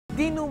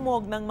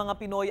Dinumog ng mga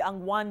Pinoy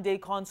ang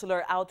one-day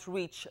consular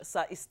outreach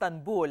sa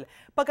Istanbul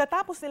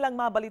pagkatapos nilang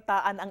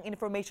mabalitaan ang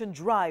information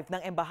drive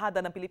ng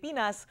Embahada ng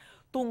Pilipinas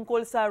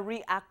tungkol sa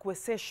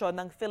reacquisition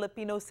ng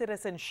Filipino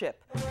Citizenship.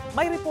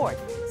 May report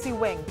si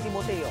Weng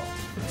Timoteo.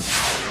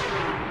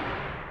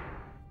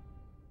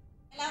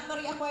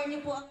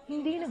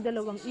 Hindi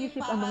nagdalawang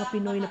isip ang mga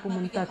Pinoy na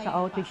pumunta sa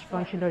Outreach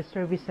Consular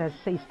Services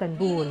sa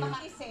Istanbul.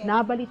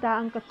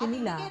 Nabalitaan kasi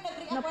nila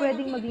na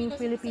pwedeng maging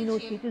Filipino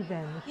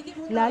citizens,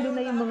 lalo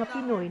na yung mga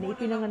Pinoy na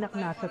ipinanganak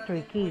na sa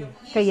Turkey.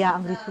 Kaya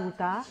ang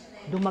resulta,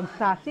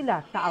 dumagsa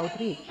sila sa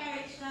outreach.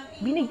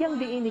 Binigyang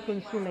diin ni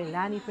Consular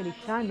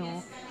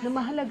Feliciano na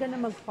mahalaga na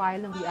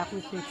mag-file ng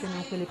reacquisition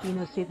ng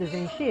Filipino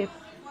citizenship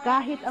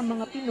kahit ang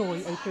mga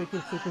Pinoy ay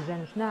Turkish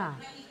citizens na.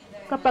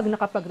 Kapag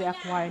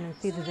nakapag-reacquire ng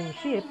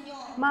citizenship,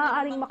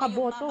 maaaring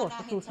makaboto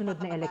sa susunod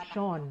na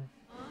eleksyon.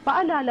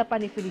 Paalala pa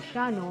ni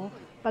Feliciano,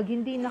 pag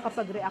hindi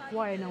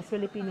nakapag-reacquire ng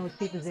Filipino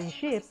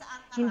citizenship,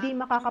 hindi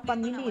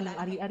makakapamili ng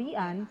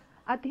ari-arian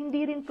at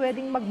hindi rin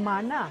pwedeng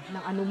magmana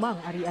ng anumang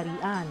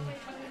ari-arian.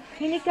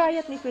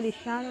 Hinikayat ni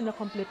Feliciano na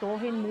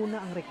kompletohin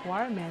muna ang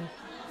requirements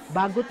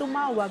bago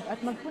tumawag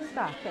at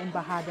magpunta sa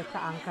Embahada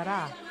sa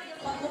Ankara.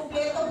 Pag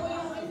kumpleto mo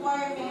yung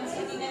requirements,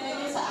 itinala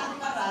nyo sa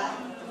Ankara,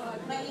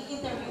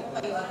 nag-i-interview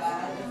kayo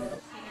agad.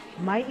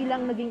 May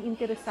ilang naging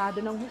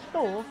interesado ng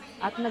husto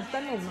at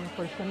nagtanong ng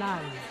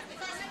personal.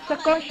 Sa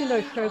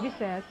Consular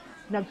Services,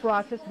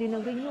 nag-process din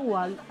ng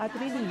renewal at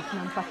release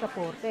ng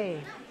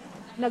pasaporte.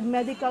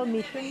 Nag-medical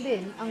mission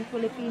din ang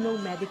Filipino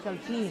medical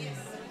team.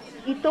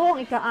 Ito ang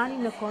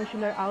ika-6 na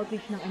consular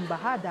outreach ng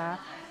Embahada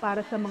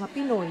para sa mga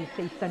Pinoy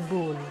sa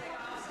Istanbul.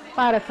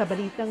 Para sa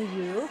Balitang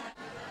Youth,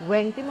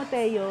 Weng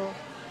Timoteo,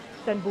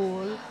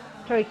 Istanbul,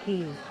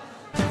 Turkey.